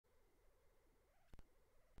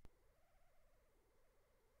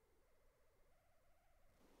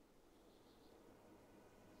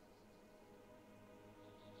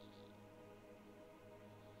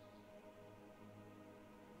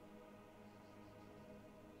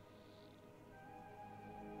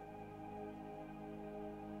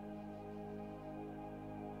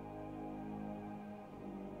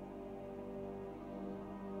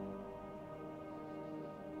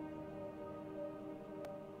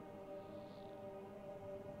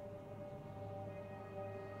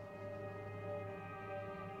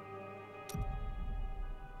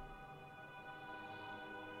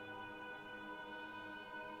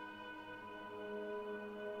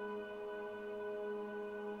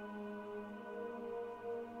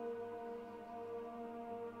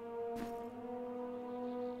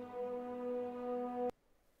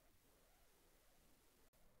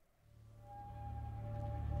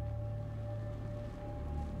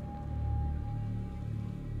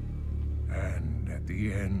at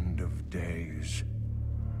the end of days.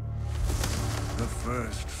 The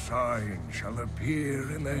first sign shall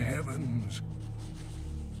appear in the heavens.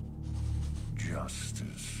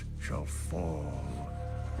 Justice shall fall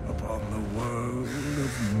upon the world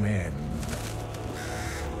of men.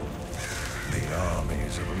 The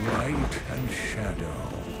armies of light and shadow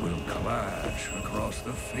will clash across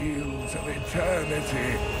the fields of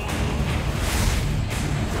eternity.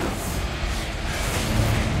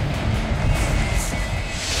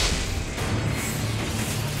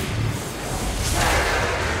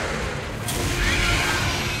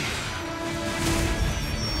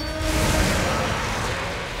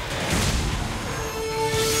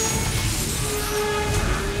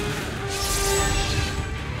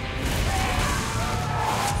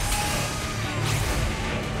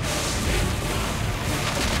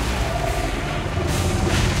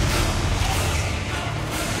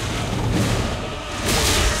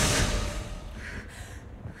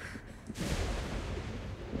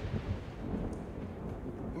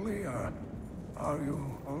 Are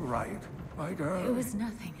you all right, my girl? It was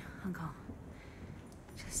nothing, Uncle.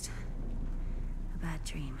 Just a bad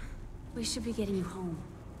dream. We should be getting you home.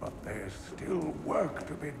 But there's still work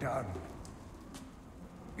to be done.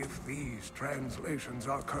 If these translations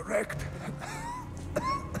are correct,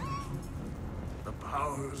 the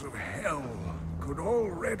powers of hell could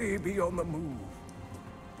already be on the move.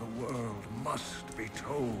 The world must be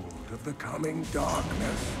told of the coming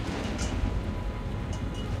darkness.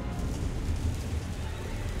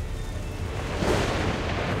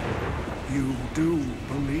 You do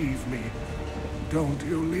believe me, don't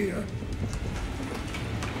you, Leah?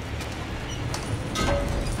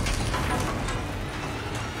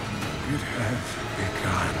 It has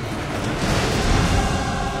begun.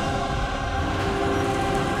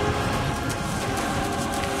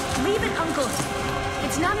 Leave it, Uncle!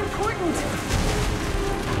 It's not important!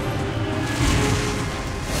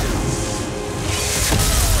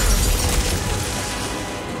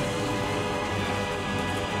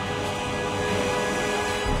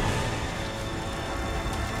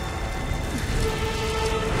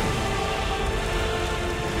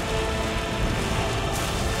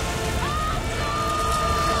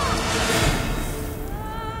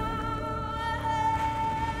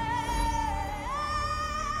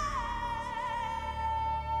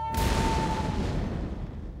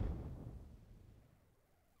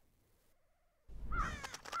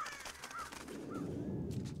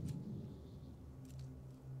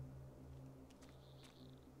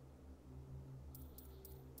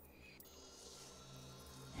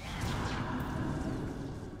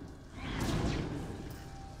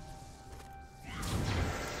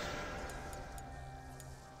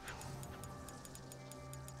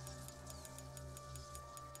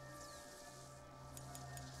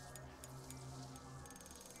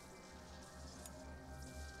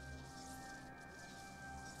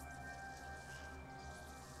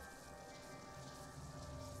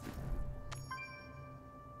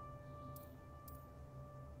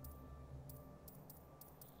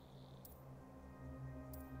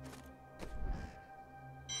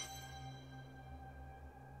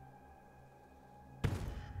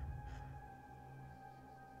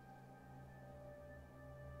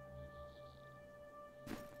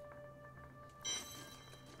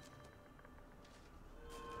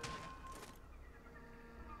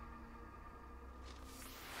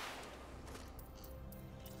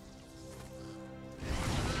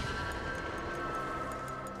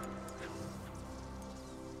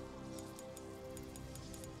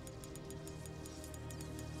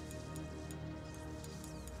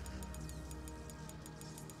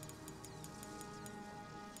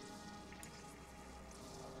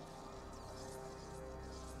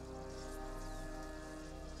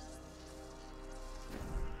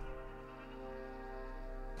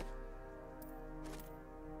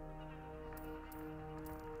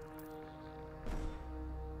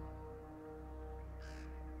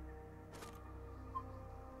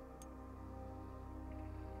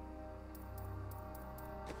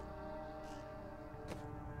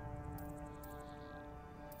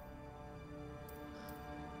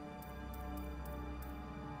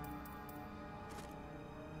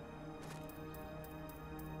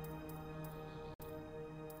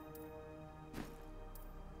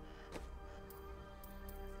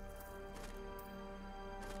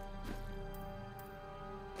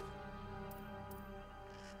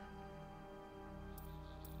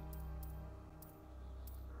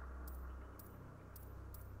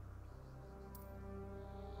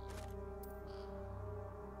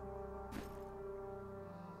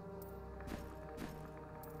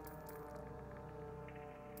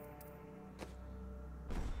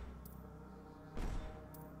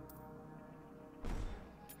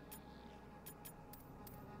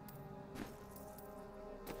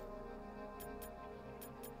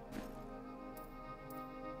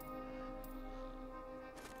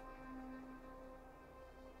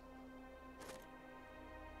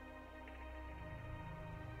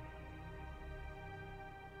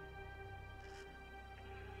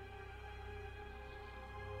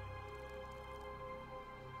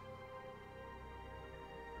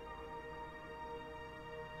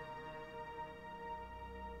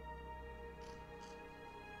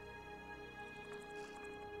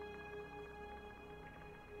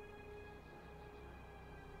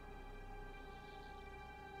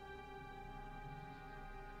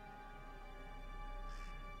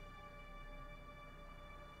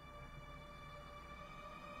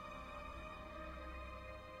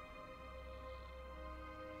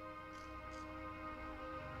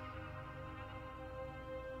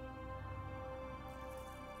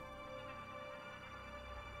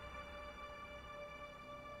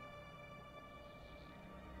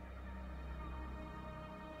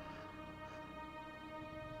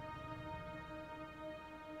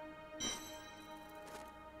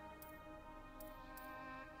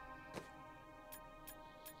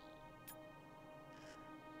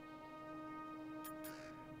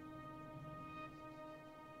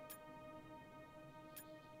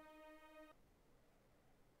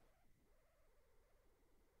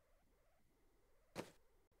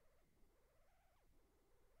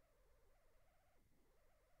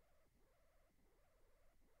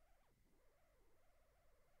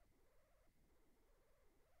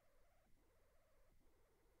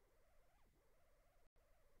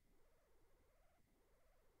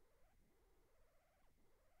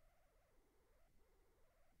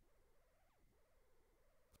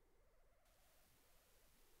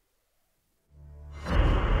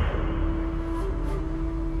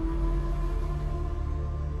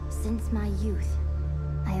 Since my youth,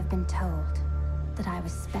 I have been told that I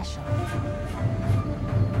was special.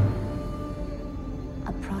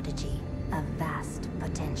 A prodigy of vast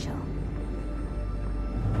potential.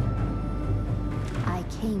 I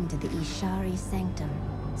came to the Ishari Sanctum,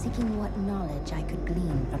 seeking what knowledge I could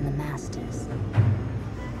glean from the Masters.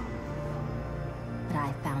 But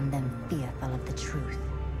I found them fearful of the truth.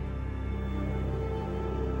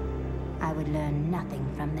 I would learn nothing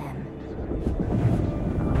from them.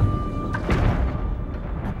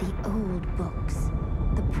 But the old books,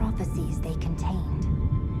 the prophecies they contained,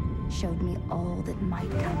 showed me all that might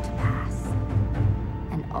come to pass,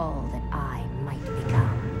 and all that I might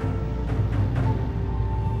become.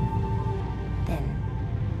 Then,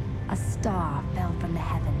 a star fell from the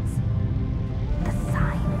heavens, the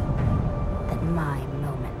sign that my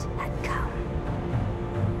moment had come.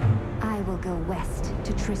 I will go west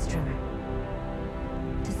to Tristram,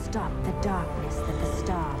 to stop the darkness that the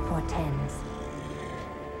star portends,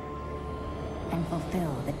 and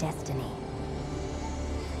fulfill the destiny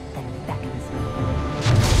that beckons me.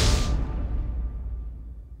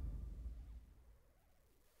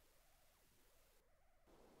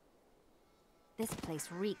 This place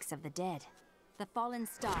reeks of the dead. The fallen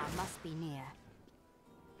star must be near.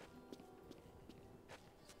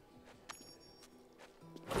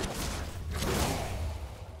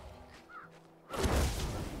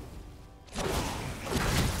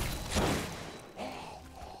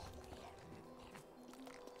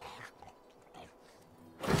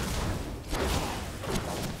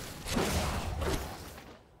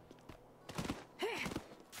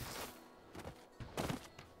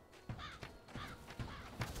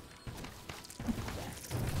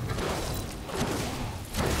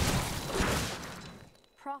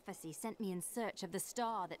 Prophecy sent me in search of the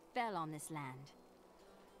star that fell on this land.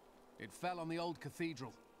 It fell on the old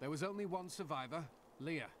cathedral. There was only one survivor,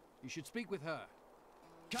 Leah. You should speak with her.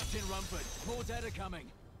 Captain Rumford, more dead are coming.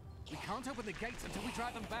 We can't open the gates until we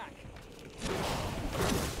drive them back.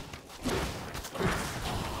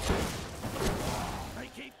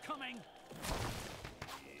 They keep coming.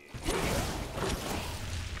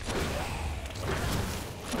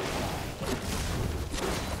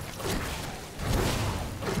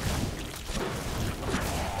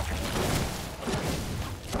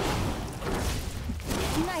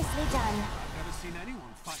 Nicely done. I've never seen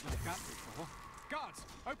anyone fight like that before. Guards,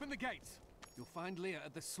 open the gates. You'll find Leah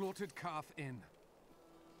at the Slaughtered Calf Inn.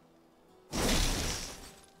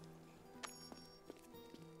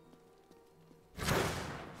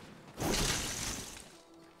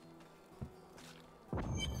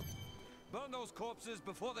 Burn those corpses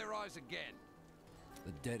before they rise again.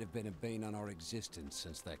 The dead have been a bane on our existence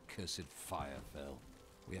since that cursed fire fell.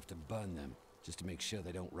 We have to burn them, just to make sure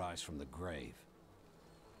they don't rise from the grave.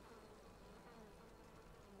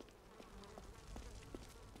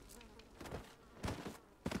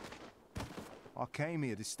 I came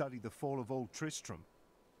here to study the fall of old Tristram.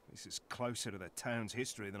 This is closer to the town's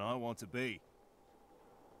history than I want to be.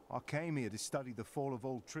 I came here to study the fall of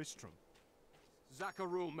old Tristram.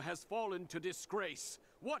 Zakharum has fallen to disgrace.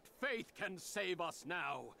 What faith can save us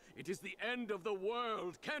now? It is the end of the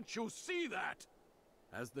world. Can't you see that?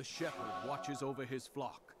 As the shepherd watches over his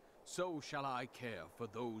flock, so shall I care for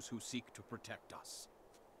those who seek to protect us.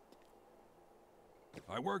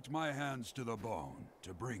 I worked my hands to the bone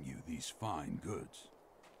to bring you these fine goods.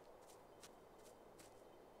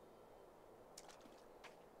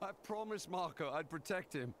 I promised Marco I'd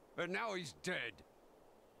protect him, and now he's dead.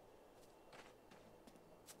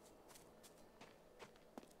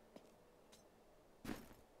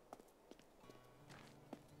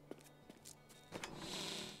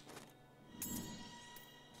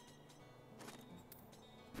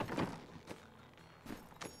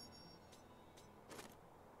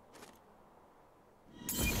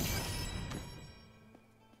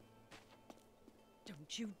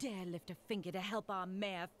 Don't you dare lift a finger to help our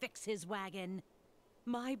mayor fix his wagon.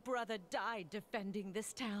 My brother died defending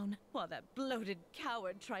this town, while that bloated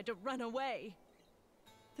coward tried to run away.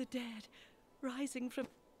 The dead, rising from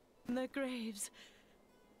their graves.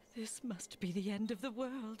 This must be the end of the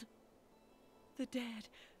world. The dead,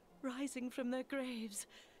 rising from their graves.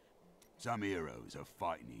 Some heroes are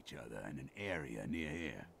fighting each other in an area near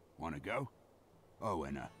here. Wanna go? Oh,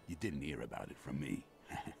 and you didn't hear about it from me.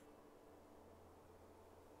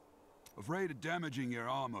 Afraid of damaging your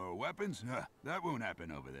armor or weapons? That won't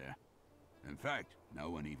happen over there. In fact, no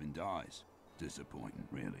one even dies. Disappointing,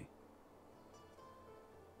 really.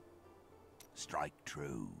 Strike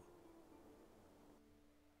true.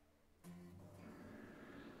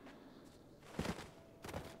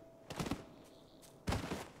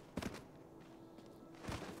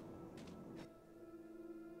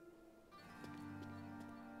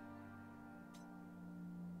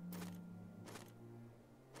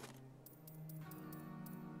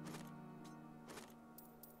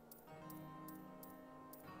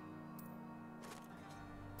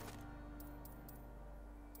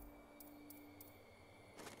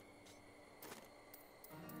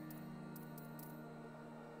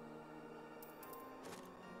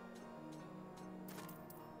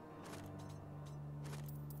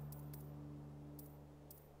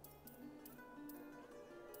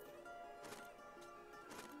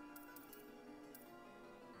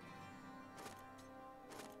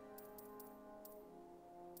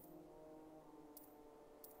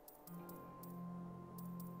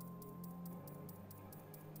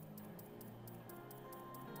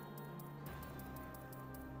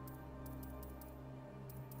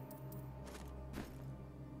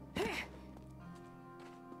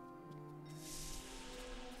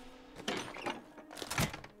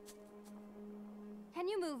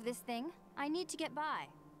 move this thing. I need to get by.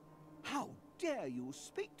 How dare you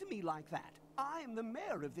speak to me like that? I am the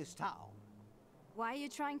mayor of this town. Why are you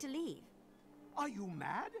trying to leave? Are you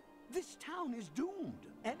mad? This town is doomed.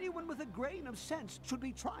 Anyone with a grain of sense should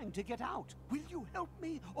be trying to get out. Will you help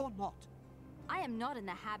me or not? I am not in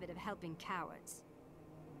the habit of helping cowards.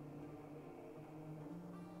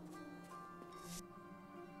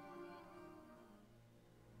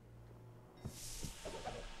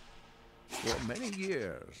 For many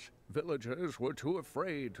years, villagers were too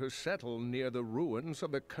afraid to settle near the ruins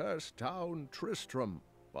of the cursed town Tristram.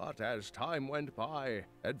 But as time went by,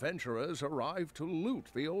 adventurers arrived to loot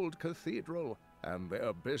the old cathedral, and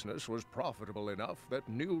their business was profitable enough that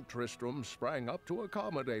new Tristram sprang up to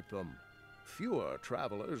accommodate them. Fewer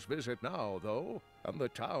travelers visit now, though, and the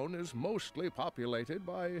town is mostly populated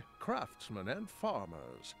by craftsmen and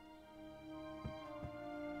farmers.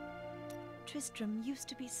 Tristram used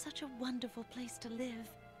to be such a wonderful place to live.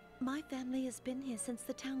 My family has been here since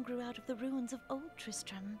the town grew out of the ruins of old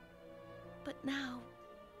Tristram. But now,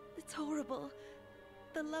 it's horrible.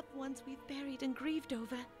 The loved ones we've buried and grieved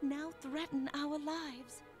over now threaten our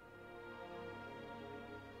lives.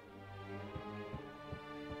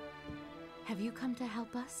 Have you come to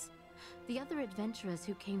help us? The other adventurers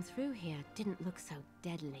who came through here didn't look so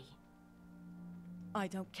deadly. I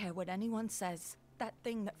don't care what anyone says. That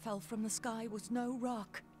thing that fell from the sky was no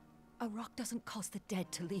rock. A rock doesn't cause the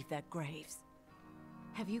dead to leave their graves.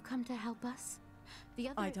 Have you come to help us? The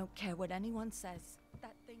other... I don't care what anyone says.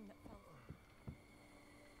 That thing that fell...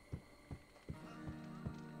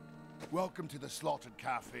 Welcome to the slaughtered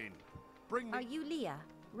caffeine. Bring the... Are you Leah?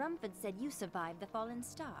 Rumford said you survived the fallen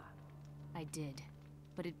star. I did,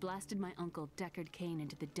 but it blasted my uncle Deckard Cain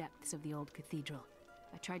into the depths of the old cathedral.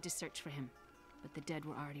 I tried to search for him, but the dead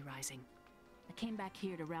were already rising. I came back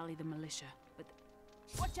here to rally the militia, but...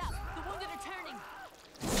 Watch out! The wounded are turning!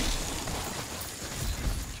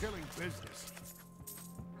 Killing business.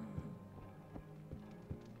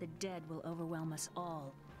 The dead will overwhelm us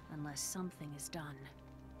all, unless something is done.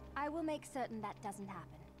 I will make certain that doesn't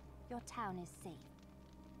happen. Your town is safe.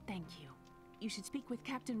 Thank you. You should speak with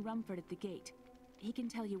Captain Rumford at the gate. He can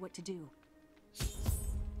tell you what to do.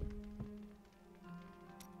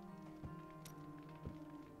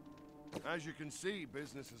 As you can see,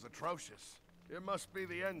 business is atrocious. It must be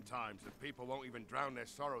the end times that people won't even drown their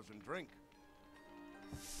sorrows in drink.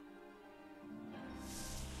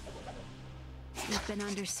 We've been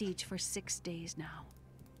under siege for 6 days now.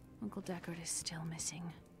 Uncle Deckard is still missing.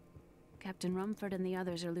 Captain Rumford and the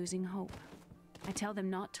others are losing hope. I tell them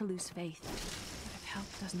not to lose faith, but if help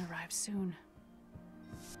doesn't arrive soon...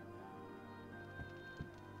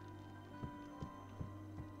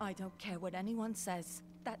 I don't care what anyone says.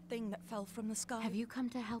 That thing that fell from the sky... Have you come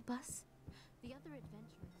to help us? The other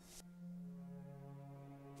adventurers...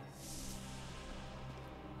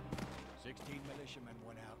 16 militiamen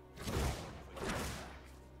went out.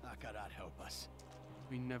 How could that help us?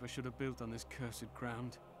 We never should have built on this cursed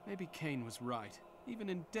ground. Maybe Cain was right. Even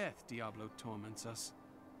in death, Diablo torments us.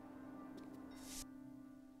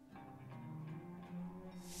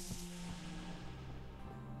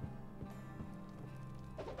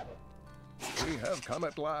 We have come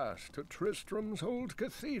at last to Tristram's old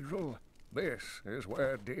cathedral. This is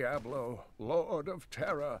where Diablo, Lord of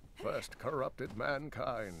Terror, first corrupted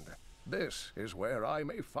mankind. This is where I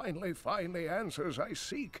may finally find the answers I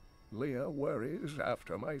seek. Leah worries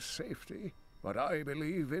after my safety, but I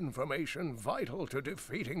believe information vital to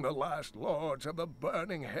defeating the last lords of the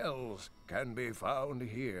burning hells can be found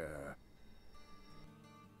here.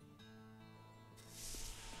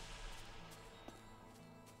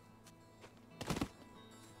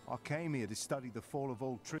 I came here to study the fall of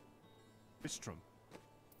old Tristram.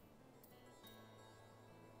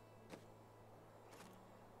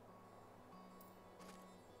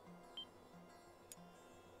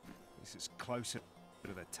 This is closer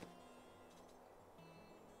to the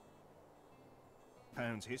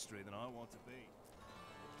town's history than I want to be.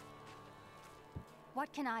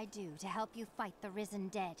 What can I do to help you fight the risen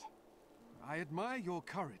dead? I admire your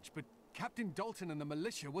courage, but Captain Dalton and the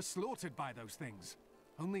militia were slaughtered by those things.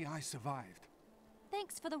 Only I survived.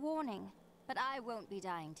 Thanks for the warning, but I won't be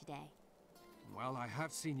dying today. Well, I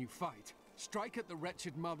have seen you fight. Strike at the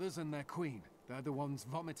wretched mothers and their queen. They're the ones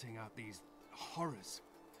vomiting out these horrors.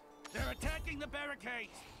 They're attacking the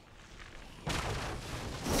barricades!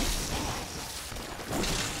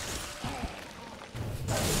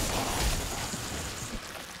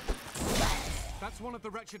 That's one of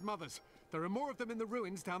the wretched mothers. There are more of them in the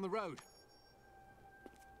ruins down the road.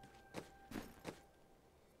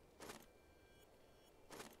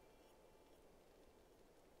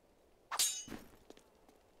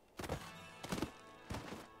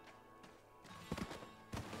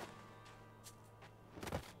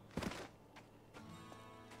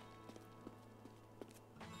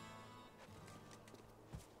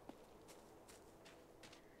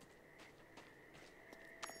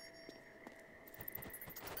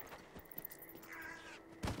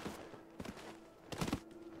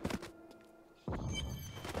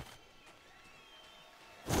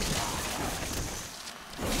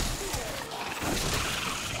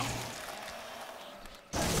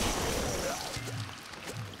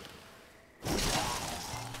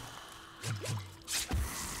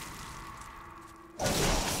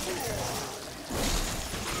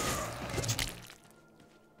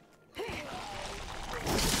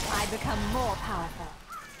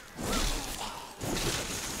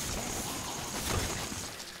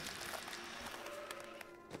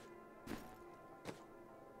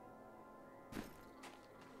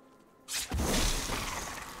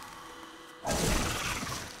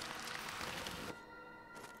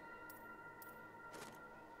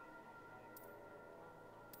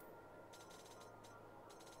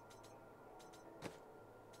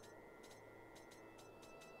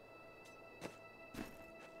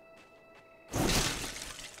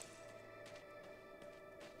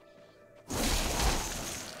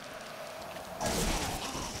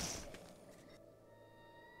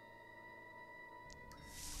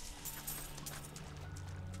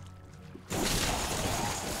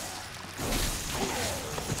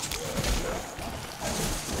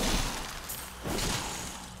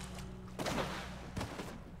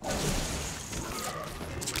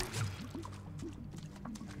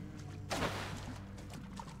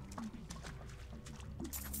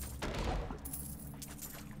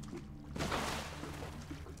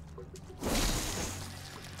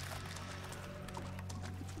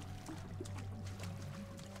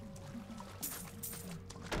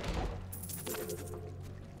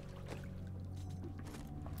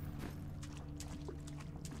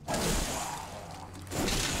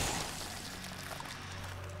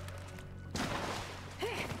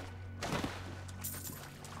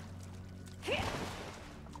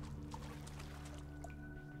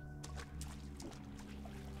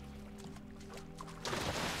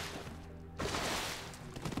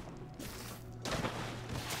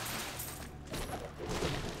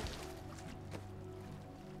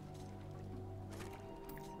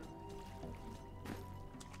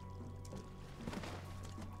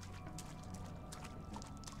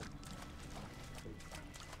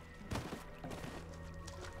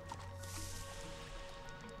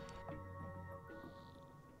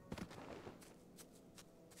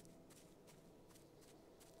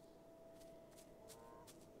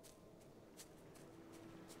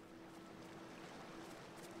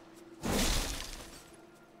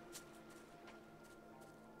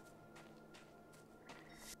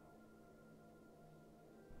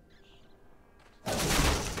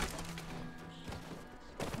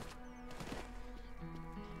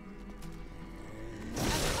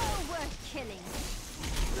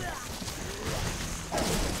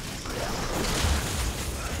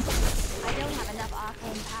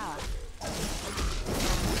 arcane power.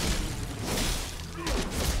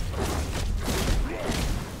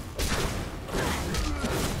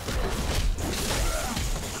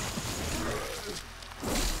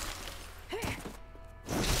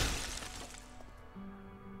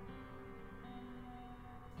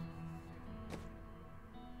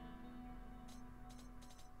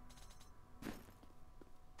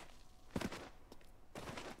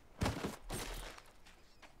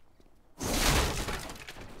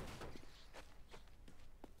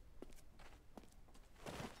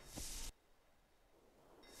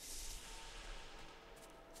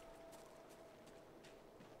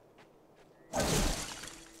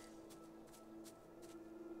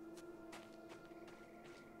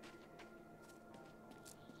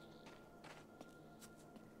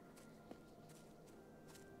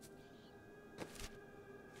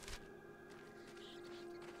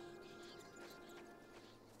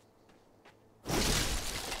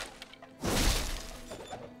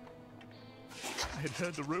 I had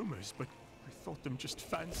heard the rumors, but I thought them just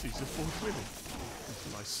fancies of old women.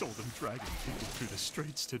 Until I saw them dragging people through the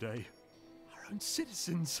streets today. Our own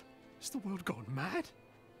citizens. Has the world gone mad?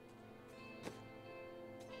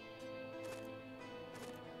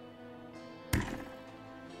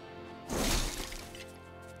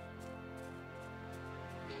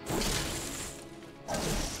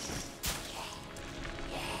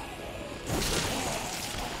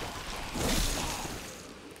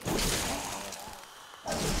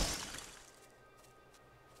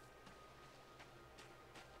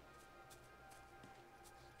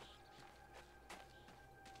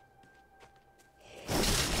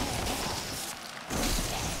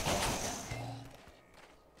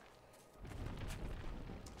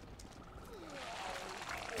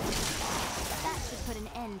 Put an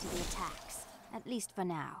end to the attacks, at least for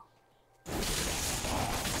now.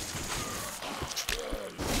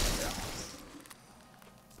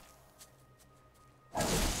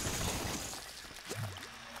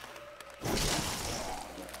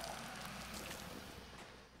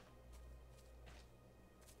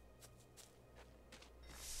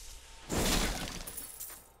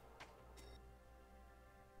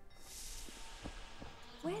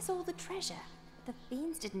 Where's all the treasure? The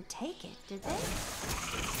fiends didn't take it, did they? I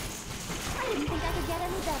didn't think I could get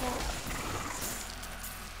any better.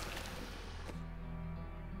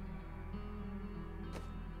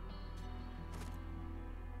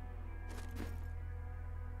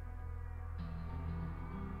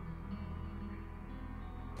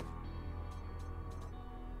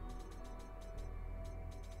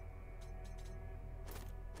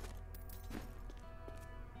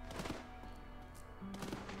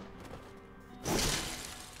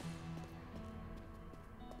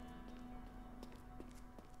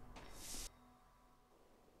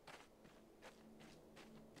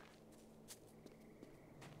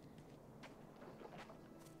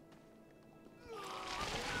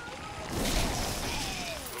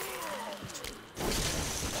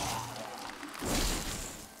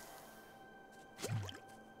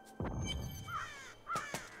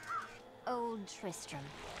 Old Tristram.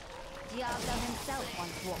 Diablo himself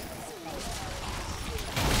once walked this place.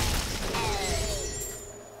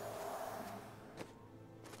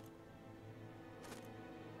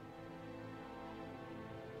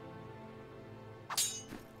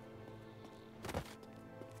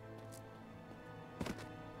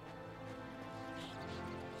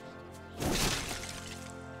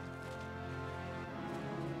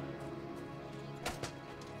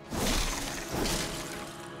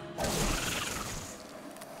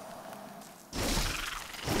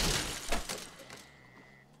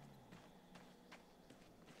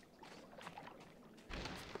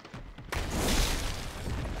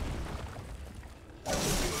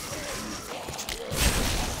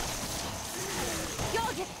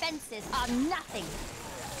 Defenses are nothing.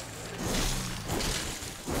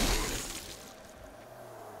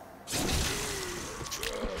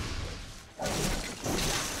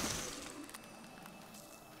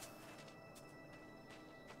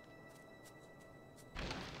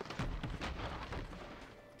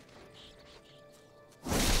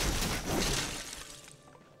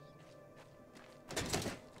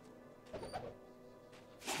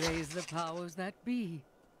 Praise the powers that be.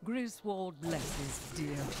 Griswold bless his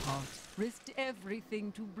dear heart. Risked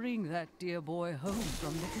everything to bring that dear boy home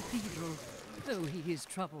from the cathedral. Though he is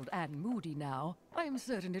troubled and moody now, I am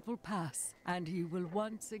certain it will pass, and he will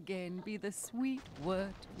once again be the sweet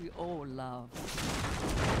wort we all love.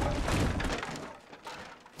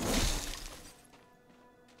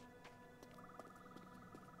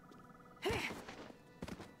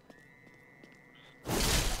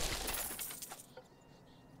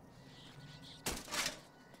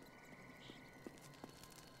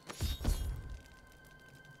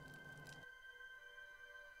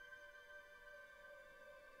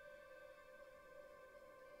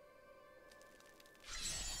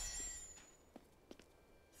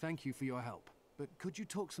 thank you for your help. But could you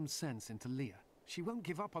talk some sense into Leah? She won't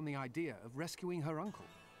give up on the idea of rescuing her uncle.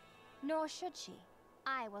 Nor should she.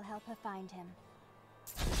 I will help her find him.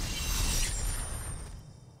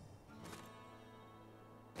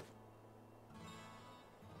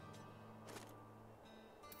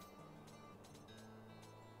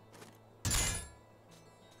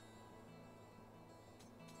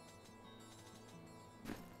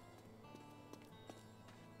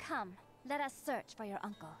 Come, let us search for your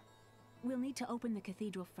uncle. We'll need to open the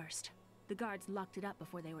cathedral first. The guards locked it up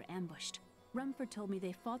before they were ambushed. Rumford told me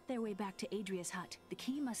they fought their way back to Adria's hut. The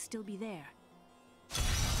key must still be there.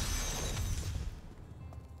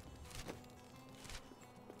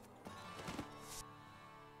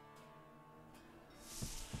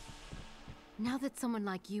 Now that someone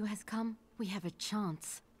like you has come, we have a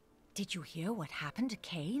chance. Did you hear what happened to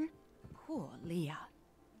Cain? Poor Leah.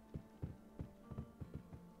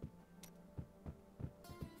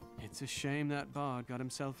 It's a shame that bard got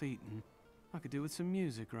himself eaten. I could do with some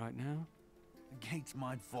music right now. The gates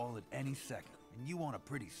might fall at any second, and you want a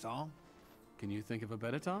pretty song? Can you think of a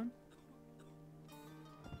better time?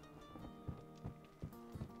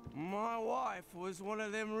 My wife was one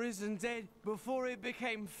of them risen dead before it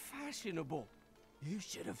became fashionable. You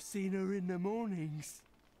should have seen her in the mornings.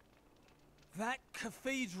 That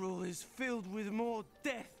cathedral is filled with more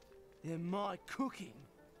death than my cooking.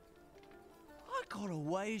 I got a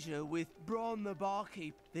wager with Bron the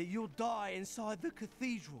barkeep that you'll die inside the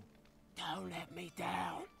cathedral. Don't let me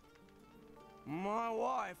down. My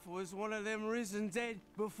wife was one of them risen dead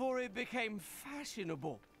before it became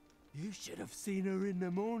fashionable. You should have seen her in the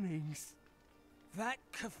mornings. That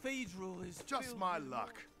cathedral is just my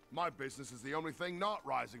luck. My business is the only thing not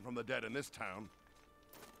rising from the dead in this town.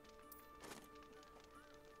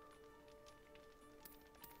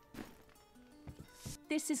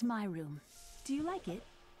 This is my room. Do you like it?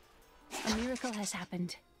 A miracle has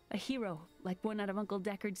happened. A hero, like one out of Uncle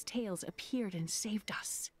Deckard's tales, appeared and saved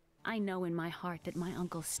us. I know in my heart that my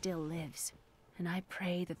uncle still lives, and I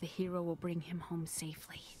pray that the hero will bring him home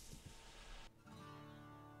safely.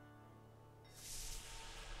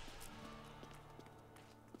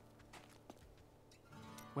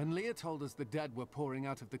 When Leah told us the dead were pouring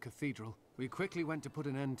out of the cathedral, we quickly went to put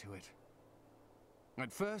an end to it.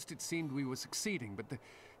 At first it seemed we were succeeding,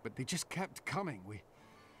 but they just kept coming.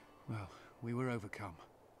 We were overcome.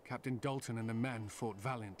 Captain Dalton and the men fought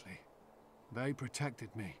valiantly. They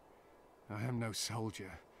protected me. I am no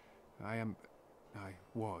soldier. I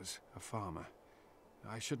was a farmer.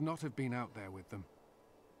 I should not have been out there with them.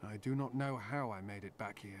 I do not know how I made it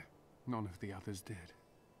back here. None of the others did.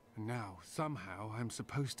 And now, somehow, I'm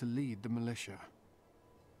supposed to lead the militia.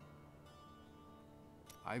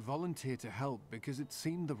 I volunteered to help because it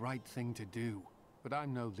seemed the right thing to do. But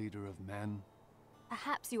I'm no leader of men.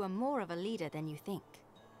 Perhaps you are more of a leader than you think.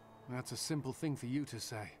 That's a simple thing for you to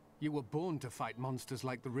say. You were born to fight monsters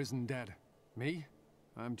like the risen dead. Me?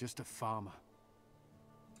 I'm just a farmer.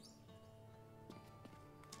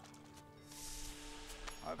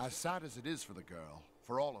 As sad as it is for the girl,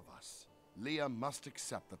 for all of us, Leah must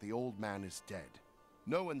accept that the old man is dead.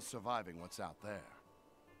 No one's surviving what's out there.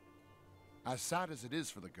 As sad as it is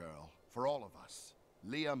for the girl, for all of us,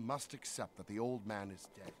 Leah must accept that the old man is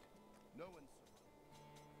dead. No one's...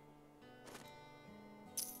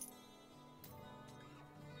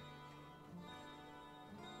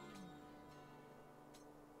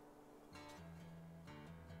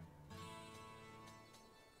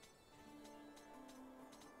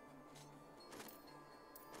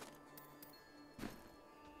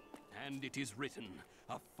 And it is written,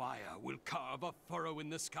 a fire will carve a furrow in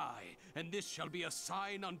the sky, and this shall be a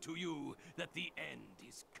sign unto you that the end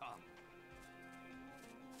is come.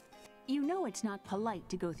 You know it's not polite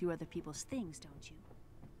to go through other people's things, don't you?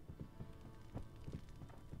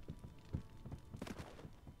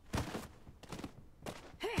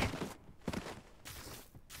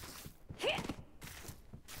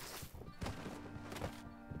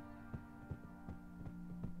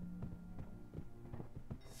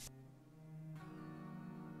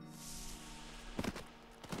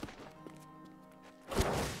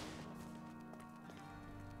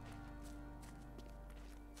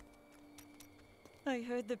 I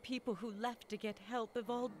heard the people who left to get help have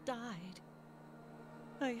all died.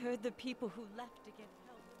 I heard the people who left to get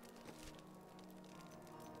help.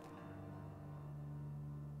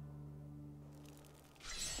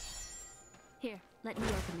 Here, let me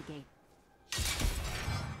open the gate.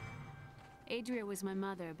 Adria was my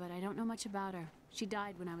mother, but I don't know much about her. She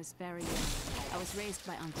died when I was very young. I was raised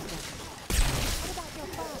by Uncle Deckard. What about your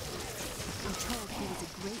father? I'm told he was a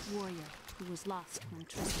great warrior who was lost when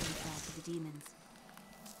Tristan fell to the demons.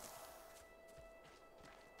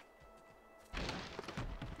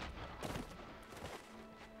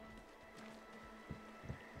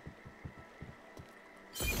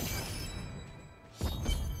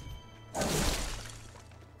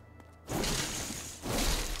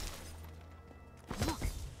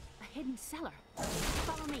 hidden cellar.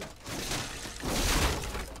 Follow me.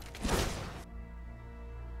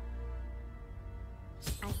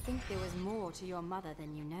 I think there was more to your mother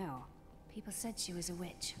than you know. People said she was a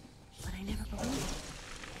witch, but I never believed it.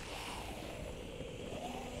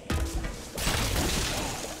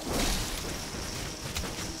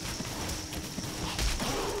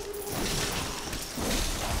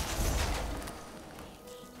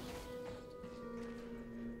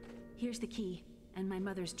 Here's the key, and my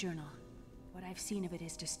mother's journal. What I've seen of it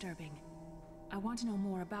is disturbing. I want to know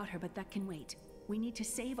more about her, but that can wait. We need to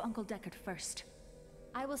save Uncle Deckard first.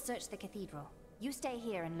 I will search the cathedral. You stay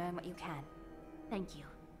here and learn what you can. Thank you.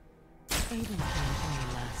 Aiden came to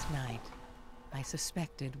me last night. I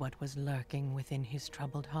suspected what was lurking within his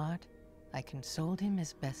troubled heart. I consoled him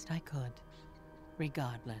as best I could.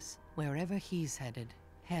 Regardless, wherever he's headed,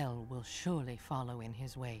 hell will surely follow in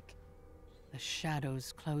his wake. The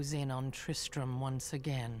shadows close in on Tristram once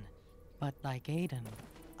again. But like Aiden,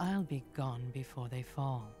 I'll be gone before they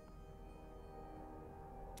fall.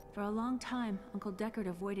 For a long time, Uncle Deckard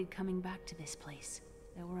avoided coming back to this place.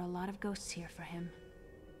 There were a lot of ghosts here for him.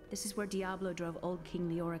 This is where Diablo drove old King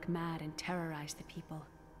Leoric mad and terrorized the people.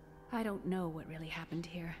 I don't know what really happened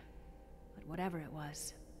here, but whatever it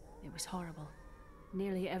was horrible.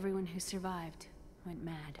 Nearly everyone who survived went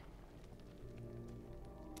mad.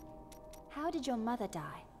 How did your mother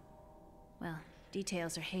die? Well,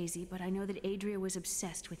 details are hazy, but I know that Adria was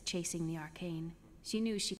obsessed with chasing the arcane. She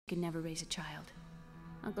knew she could never raise a child.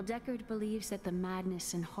 Uncle Deckard believes that the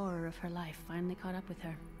madness and horror of her life finally caught up with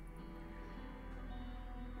her.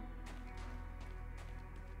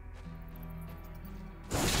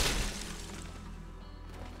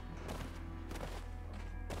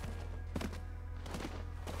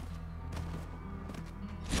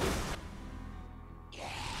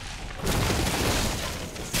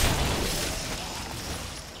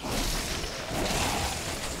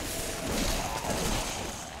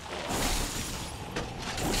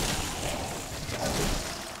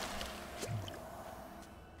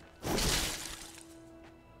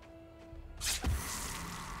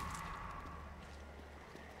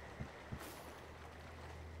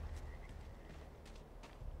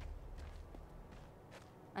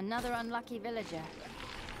 Another unlucky villager.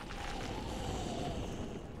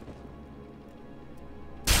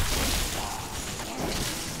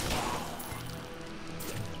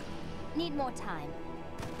 Need more time.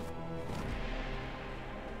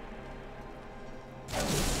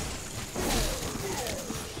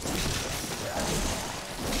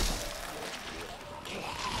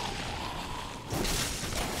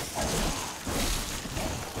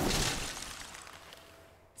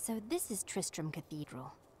 So this is Tristram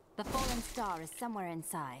Cathedral. The fallen star is somewhere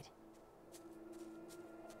inside.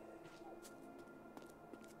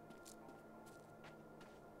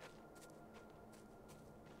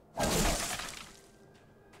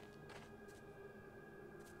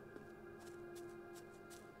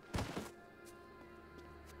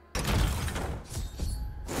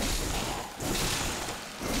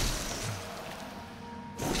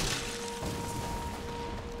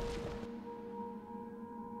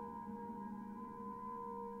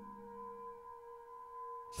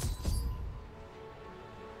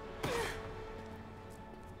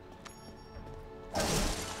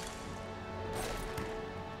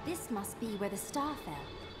 This must be where the star fell.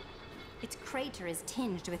 Its crater is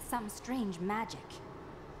tinged with some strange magic.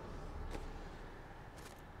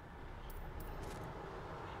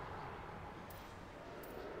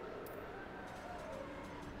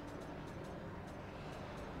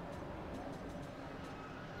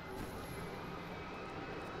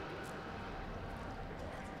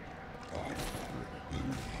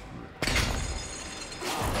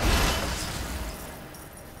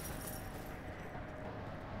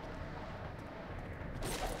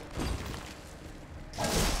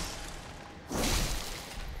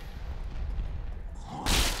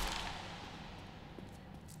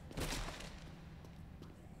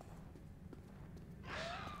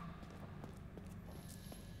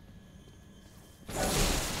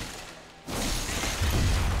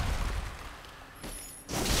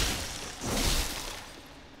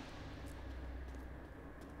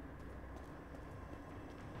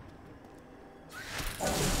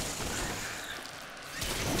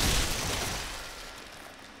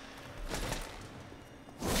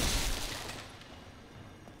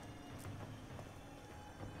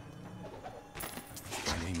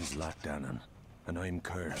 Dannon, and I'm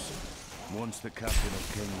cursed. Once the captain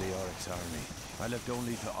of King Leoric's army, I left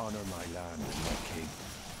only to honor my land and my king.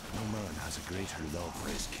 No man has a greater love for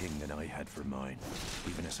his king than I had for mine,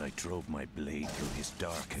 even as I drove my blade through his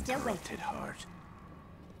dark and corrupted heart.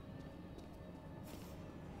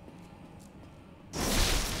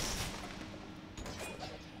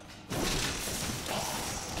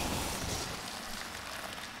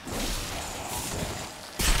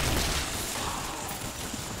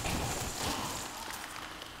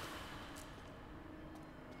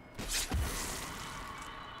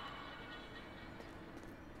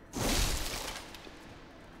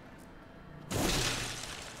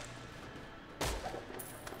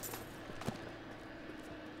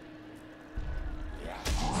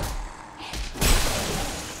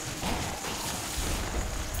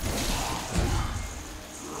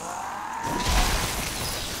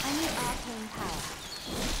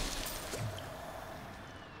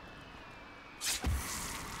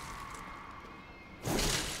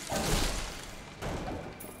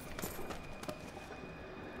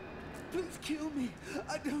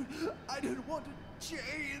 I don't want to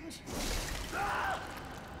change.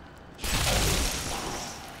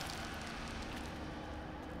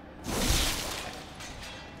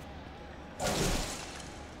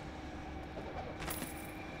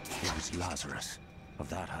 It was Lazarus. Of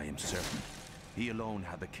that I am certain. He alone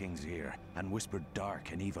had the king's ear, and whispered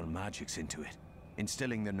dark and evil magics into it,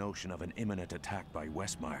 instilling the notion of an imminent attack by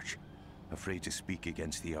Westmarch. Afraid to speak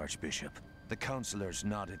against the Archbishop, the councillors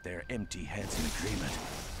nodded their empty heads in agreement,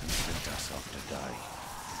 and sent us off to die.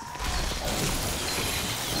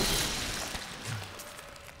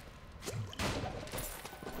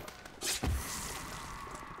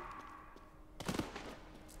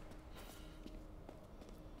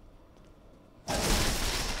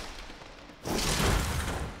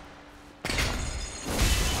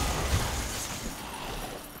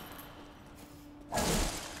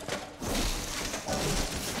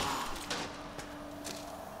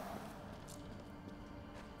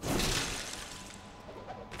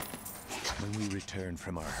 When we returned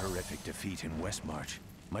from our horrific defeat in Westmarch,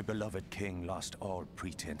 my beloved king lost all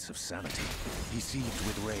pretense of sanity. He seethed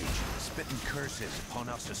with rage, spitting curses upon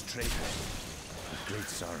us as traitors. With great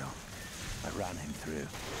sorrow, I ran him through.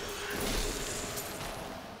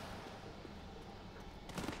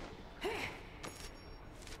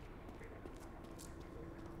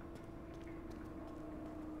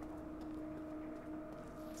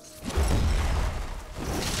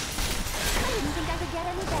 I didn't think I could get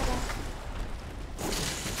any better.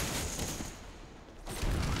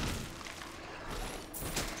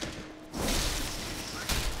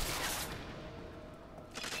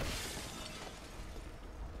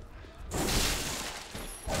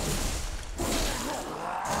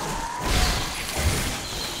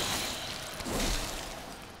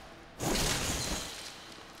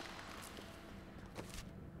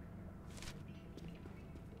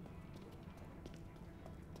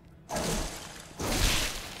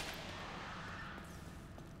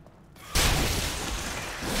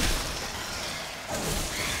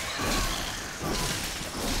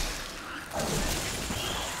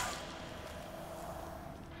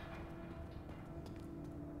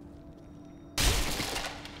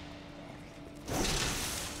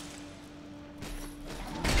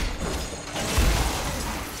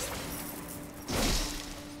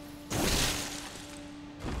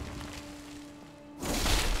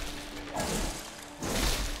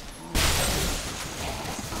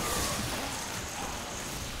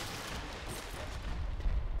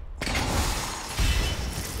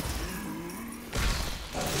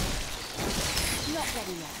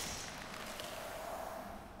 Ready yet.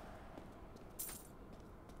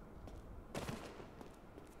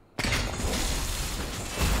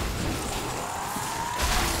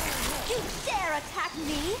 You dare attack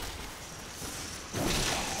me?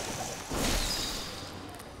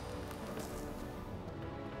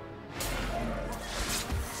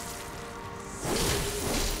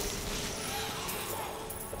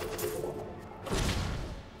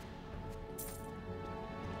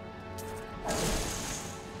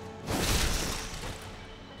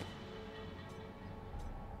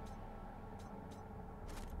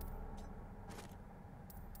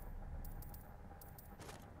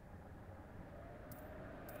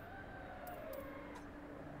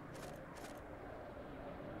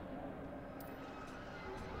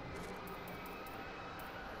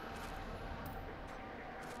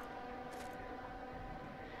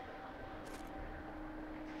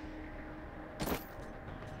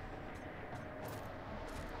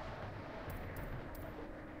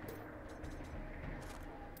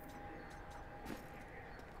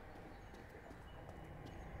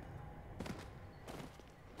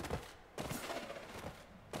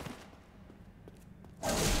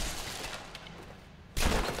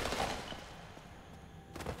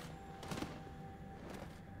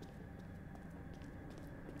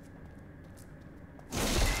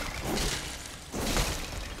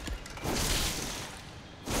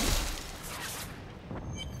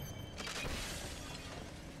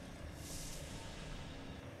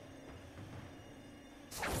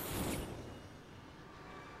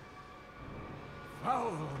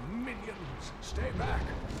 Foul minions, stay back!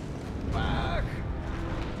 Back!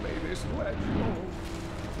 May this wedge go.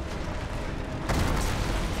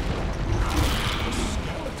 The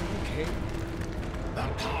Skeleton King. The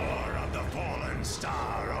power of the fallen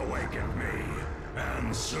star awakened me,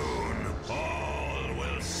 and soon all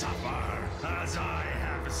will suffer as I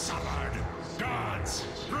have suffered. Gods,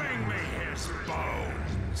 bring me his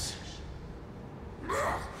bones!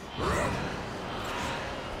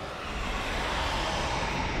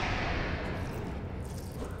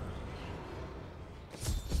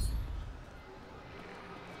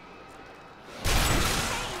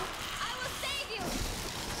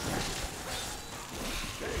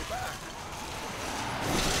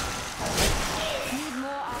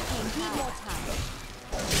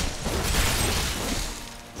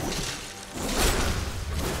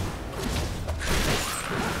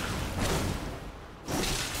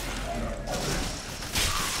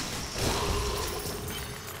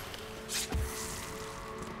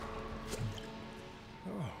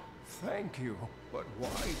 thank you. But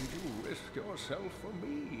why did you risk yourself for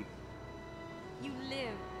me? You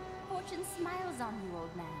live. Fortune smiles on you,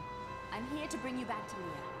 old man. I'm here to bring you back to Leah.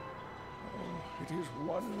 Oh, it is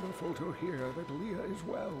wonderful to hear that Leah is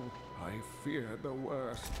well. I feared the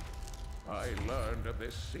worst. I learned of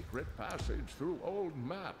this secret passage through old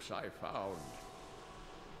maps I found.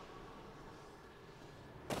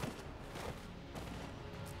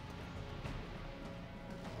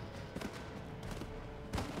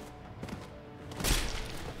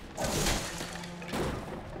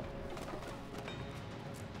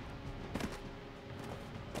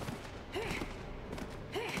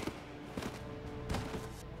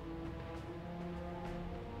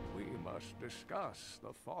 Discuss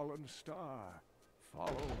the fallen star.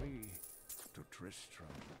 Follow me to Tristram.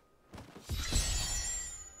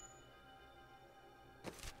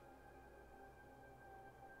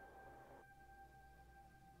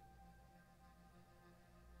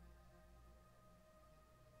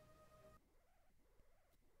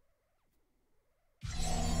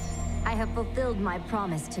 I have fulfilled my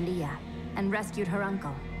promise to Leah and rescued her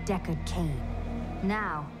uncle, Deckard Cain.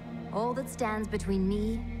 Now, all that stands between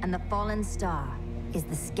me and the fallen star is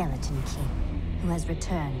the Skeleton King, who has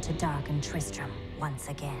returned to darken Tristram once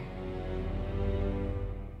again.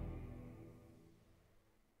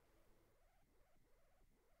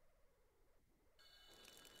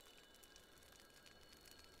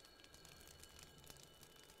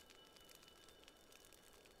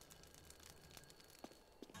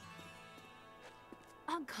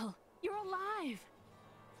 Uncle, you're alive!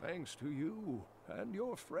 Thanks to you and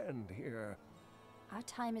your friend here. Our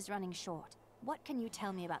time is running short. What can you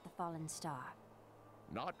tell me about the fallen star?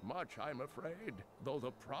 Not much, I'm afraid, though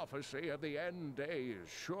the prophecy of the end days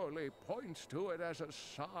surely points to it as a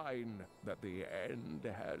sign that the end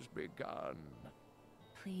has begun.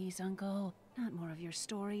 Please, Uncle, not more of your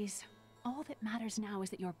stories. All that matters now is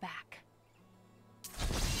that you're back.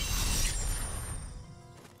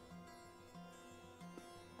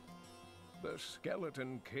 The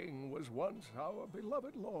Skeleton King was once our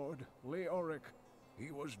beloved lord, Leoric. He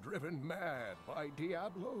was driven mad by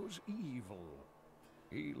Diablo's evil.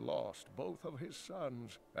 He lost both of his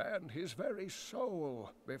sons and his very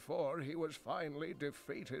soul before he was finally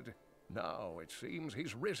defeated. Now it seems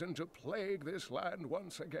he's risen to plague this land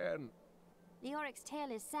once again. Leoric's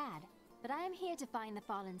tale is sad, but I am here to find the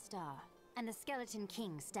fallen star, and the Skeleton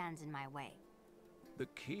King stands in my way. The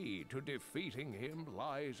key to defeating him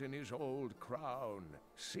lies in his old crown.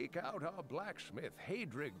 Seek out our blacksmith,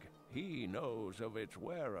 Hadrig. He knows of its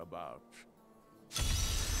whereabouts.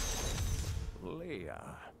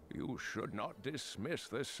 Leah, you should not dismiss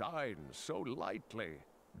the signs so lightly.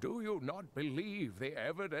 Do you not believe the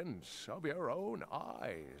evidence of your own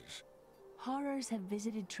eyes? Horrors have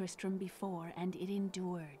visited Tristram before, and it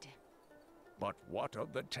endured. But what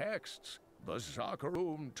of the texts? The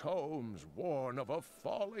Zakarum tomes warn of a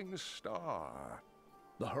falling star.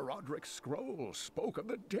 The Herodric scroll spoke of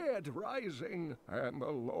the dead rising, and the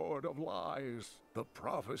Lord of Lies. The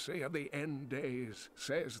prophecy of the end days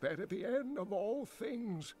says that at the end of all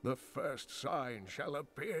things, the first sign shall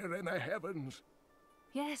appear in the heavens.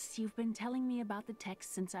 Yes, you've been telling me about the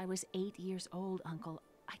texts since I was 8 years old, Uncle.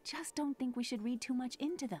 I just don't think we should read too much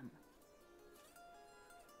into them.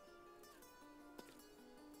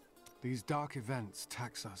 These dark events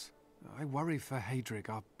tax us. I worry for Hadrig,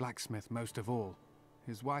 our blacksmith, most of all.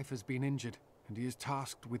 His wife has been injured, and he is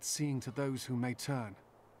tasked with seeing to those who may turn.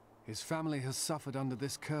 His family has suffered under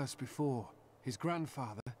this curse before. His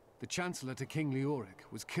grandfather, the Chancellor to King Leoric,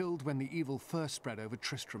 was killed when the evil first spread over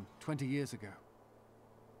Tristram 20 years ago.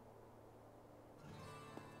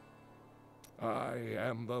 I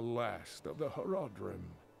am the last of the Herodrim.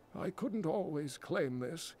 I couldn't always claim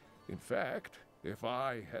this. In fact, if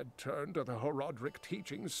I had turned to the Herodric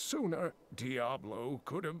teachings sooner, Diablo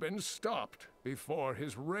could have been stopped before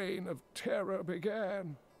his reign of terror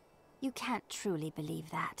began. You can't truly believe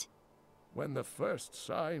that. When the first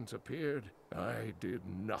signs appeared, I did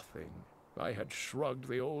nothing. I had shrugged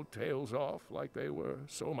the old tales off like they were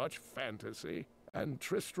so much fantasy. And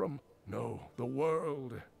Tristram, no, the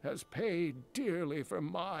world has paid dearly for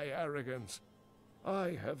my arrogance.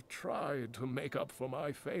 I have tried to make up for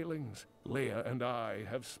my failings. Leah and I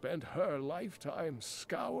have spent her lifetime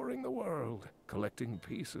scouring the world, collecting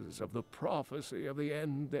pieces of the prophecy of the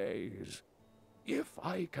end days. If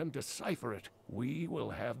I can decipher it, we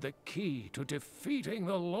will have the key to defeating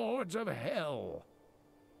the Lords of Hell.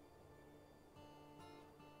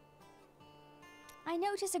 I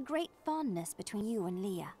notice a great fondness between you and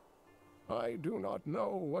Leah. I do not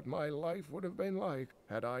know what my life would have been like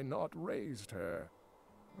had I not raised her.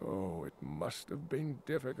 Oh, it must have been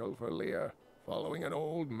difficult for Leah, following an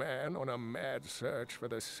old man on a mad search for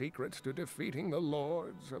the secrets to defeating the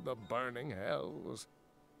lords of the burning hells.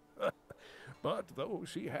 But though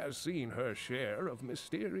she has seen her share of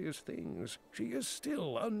mysterious things, she is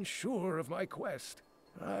still unsure of my quest.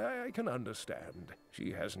 I can understand.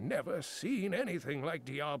 She has never seen anything like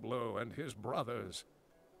Diablo and his brothers.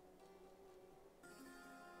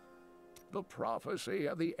 The prophecy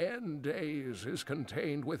of the end days is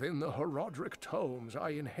contained within the Herodric tomes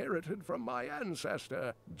I inherited from my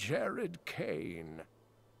ancestor, Jared Kane.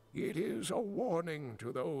 It is a warning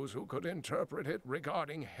to those who could interpret it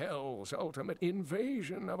regarding Hell's ultimate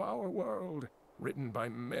invasion of our world, written by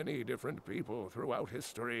many different people throughout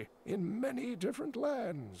history, in many different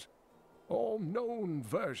lands. All known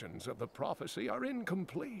versions of the prophecy are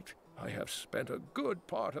incomplete. I have spent a good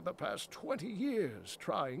part of the past 20 years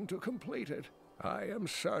trying to complete it. I am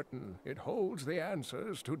certain it holds the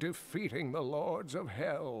answers to defeating the Lords of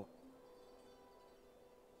Hell.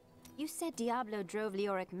 You said Diablo drove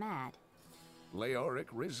Leoric mad. Leoric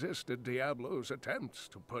resisted Diablo's attempts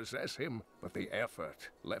to possess him, but the effort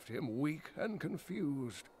left him weak and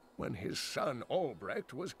confused. When his son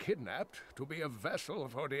Albrecht was kidnapped to be a vessel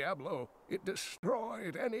for Diablo, it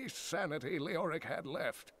destroyed any sanity Leoric had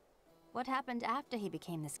left. What happened after he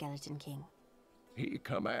became the Skeleton King? He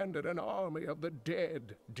commanded an army of the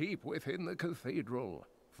dead deep within the cathedral,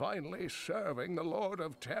 finally serving the Lord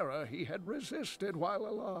of Terror he had resisted while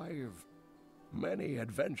alive. Many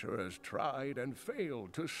adventurers tried and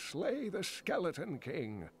failed to slay the Skeleton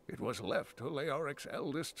King. It was left to Leoric's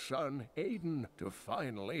eldest son, Aiden, to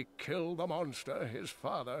finally kill the monster his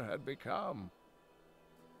father had become.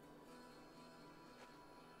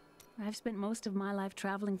 I've spent most of my life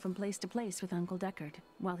traveling from place to place with Uncle Deckard,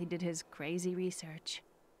 while he did his crazy research.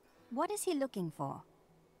 What is he looking for?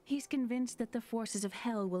 He's convinced that the forces of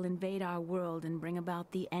Hell will invade our world and bring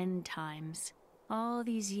about the end times. All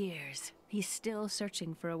these years, he's still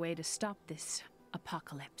searching for a way to stop this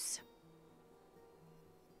apocalypse.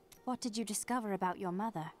 What did you discover about your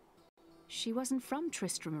mother? She wasn't from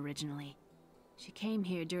Tristram originally. She came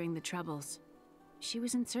here during the Troubles. She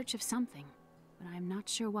was in search of something, but I'm not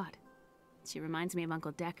sure what. She reminds me of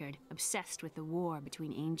Uncle Deckard, obsessed with the war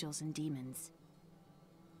between angels and demons.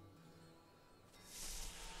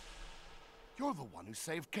 You're the one who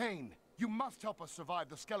saved Kane. You must help us survive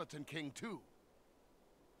the Skeleton King, too.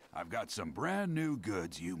 I've got some brand new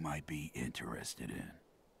goods you might be interested in.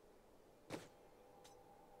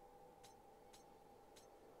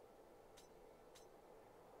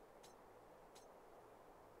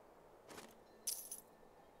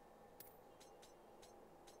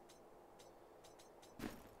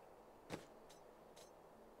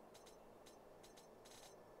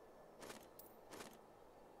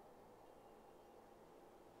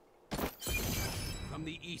 From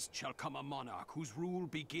the east shall come a monarch whose rule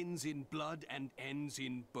begins in blood and ends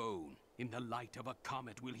in bone. In the light of a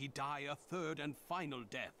comet will he die a third and final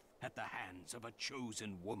death at the hands of a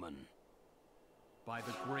chosen woman. By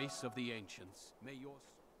the grace of the ancients, may your...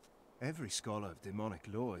 Every scholar of demonic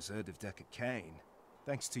lore has heard of Deckard Kane.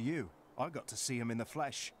 Thanks to you, I got to see him in the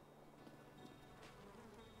flesh.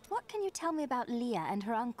 What can you tell me about Leah and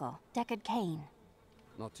her uncle, Deckard Kane?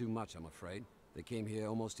 Not too much, I'm afraid. They came here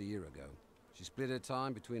almost a year ago. She split her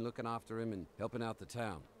time between looking after him and helping out the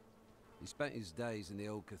town. He spent his days in the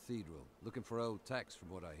old cathedral, looking for old texts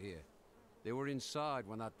from what I hear. They were inside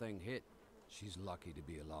when that thing hit. She's lucky to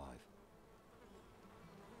be alive.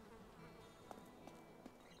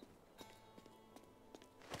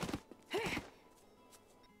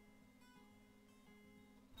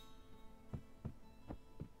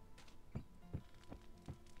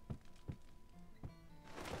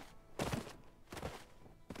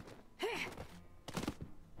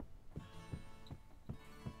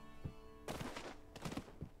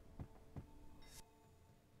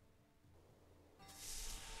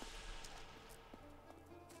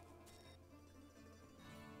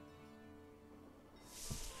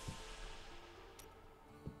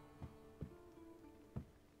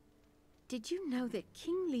 Did you know that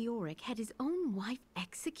King Leoric had his own wife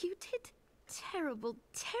executed? Terrible,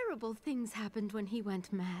 terrible things happened when he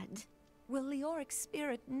went mad. Will Leoric's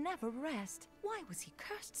spirit never rest? Why was he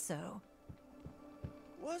cursed so?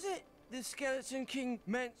 Was it the Skeleton King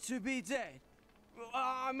meant to be dead?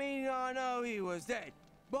 I mean, I know he was dead,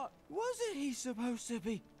 but wasn't he supposed to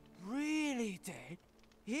be really dead?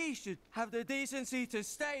 He should have the decency to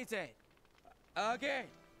stay dead. Again.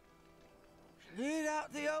 Cleared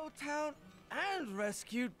out the old town and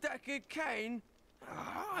rescued Deckard Kane?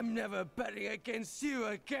 I'm never betting against you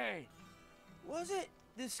again. Was it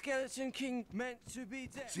the Skeleton King meant to be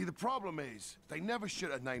dead? See, the problem is, they never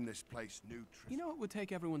should have named this place New Tristram. You know what would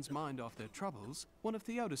take everyone's mind off their troubles? One of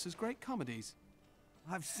Theodos's great comedies.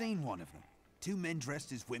 I've seen one of them. Two men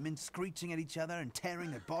dressed as women screeching at each other and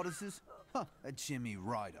tearing their bodices. Huh, a Jimmy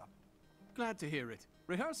right up. Glad to hear it.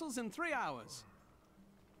 Rehearsals in 3 hours.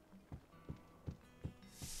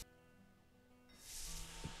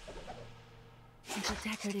 Uncle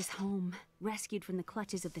Deckard is home, rescued from the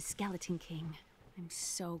clutches of the Skeleton King. I'm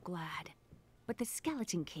so glad. But the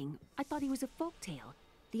Skeleton King, I thought he was a folktale.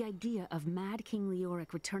 The idea of Mad King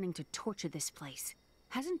Leoric returning to torture this place.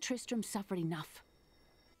 Hasn't Tristram suffered enough?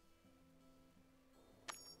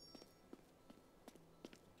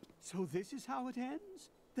 So this is how it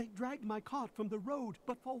ends? They dragged my cart from the road,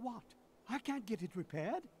 but for what? I can't get it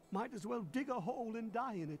repaired. Might as well dig a hole and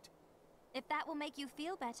die in it. If that will make you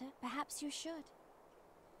feel better, perhaps you should.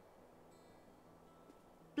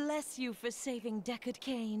 Bless you for saving Deckard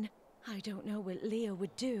Cain. I don't know what Leah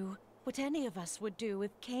would do, what any of us would do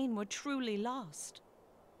if Cain were truly lost.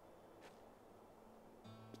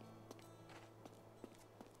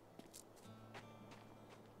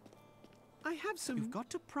 I have some... You've got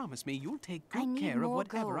to promise me you'll take I good need care of more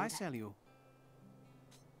whatever I gold. sell you.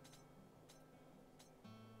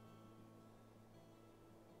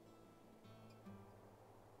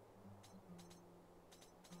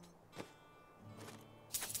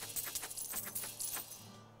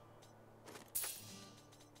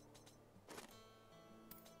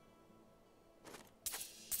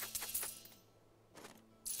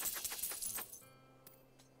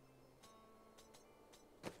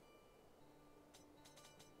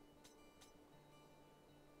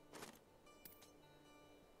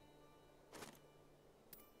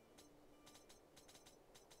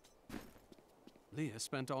 Leah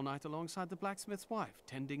spent all night alongside the blacksmith's wife,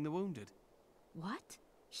 tending the wounded. What?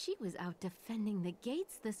 She was out defending the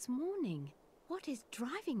gates this morning. What is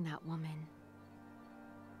driving that woman?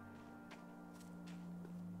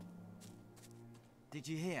 Did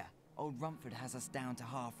you hear? Old Rumford has us down to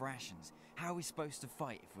half rations. How are we supposed to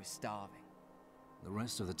fight if we're starving? The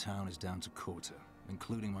rest of the town is down to quarter,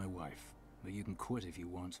 including my wife. But you can quit if you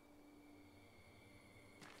want.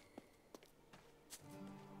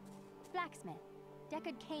 Blacksmith,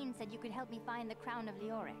 Deckard Cain said you could help me find the crown of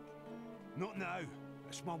Leoric. Not now.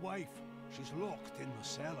 It's my wife. She's locked in the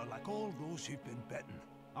cellar like all those who've been bitten.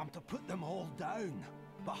 I'm to put them all down.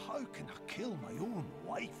 But how can I kill my own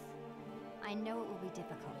wife? I know it will be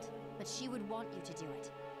difficult, but she would want you to do it.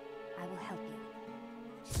 I will help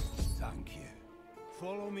you. Thank you.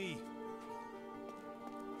 Follow me.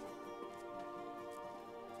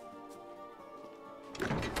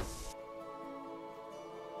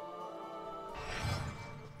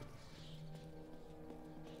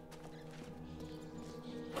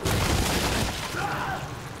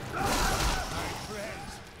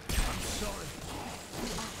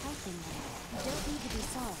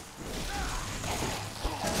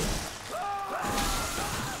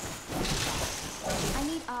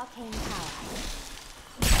 Arcane power.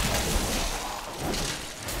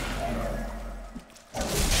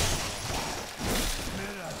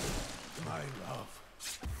 Mira, my love,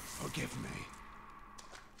 forgive me.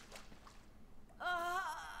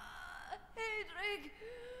 Hedrig,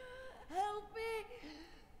 help me.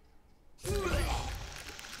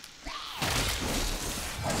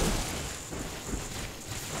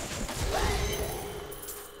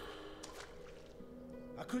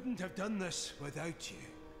 I couldn't have done this without you.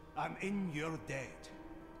 I'm in your debt.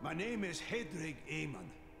 My name is Hedrig Aemon.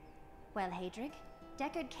 Well, Hedrig,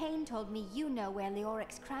 Deckard Cain told me you know where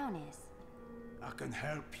Leoric's crown is. I can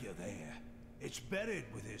help you there. It's buried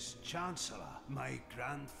with his Chancellor, my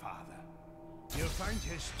grandfather. You'll find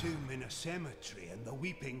his tomb in a cemetery in the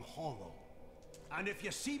Weeping Hollow. And if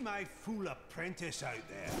you see my fool apprentice out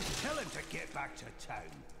there, tell him to get back to town.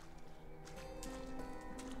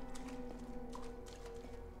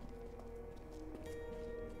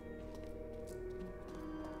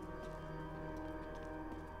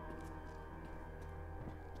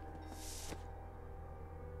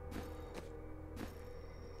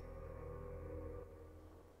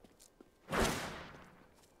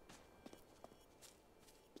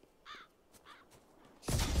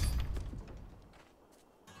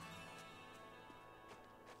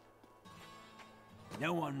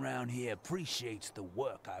 No one round here appreciates the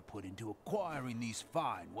work I put into acquiring these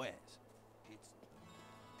fine wares.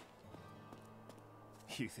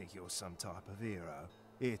 You think you're some type of hero,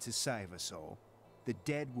 here to save us all? The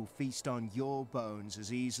dead will feast on your bones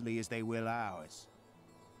as easily as they will ours.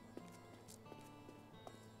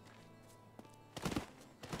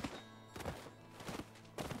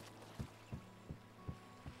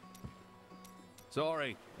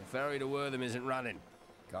 Sorry, the ferry to Wortham isn't running.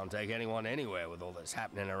 Can't take anyone anywhere with all that's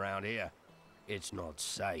happening around here. It's not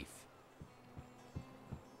safe.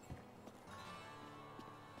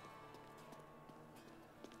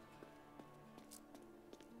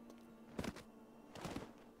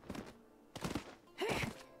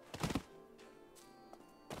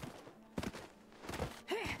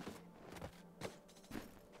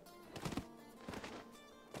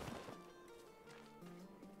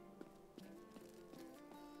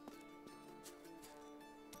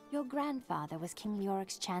 Your grandfather was King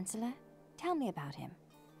Leoric's Chancellor? Tell me about him.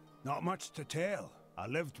 Not much to tell. I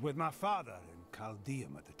lived with my father in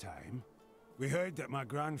Caldeum at the time. We heard that my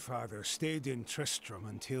grandfather stayed in Tristram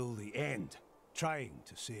until the end, trying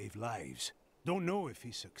to save lives. Don't know if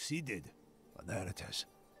he succeeded, but there it is.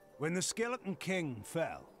 When the Skeleton King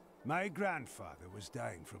fell, my grandfather was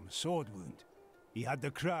dying from a sword wound. He had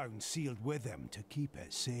the crown sealed with him to keep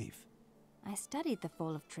it safe. I studied the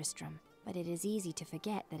fall of Tristram, but it is easy to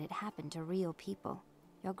forget that it happened to real people.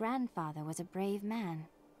 Your grandfather was a brave man.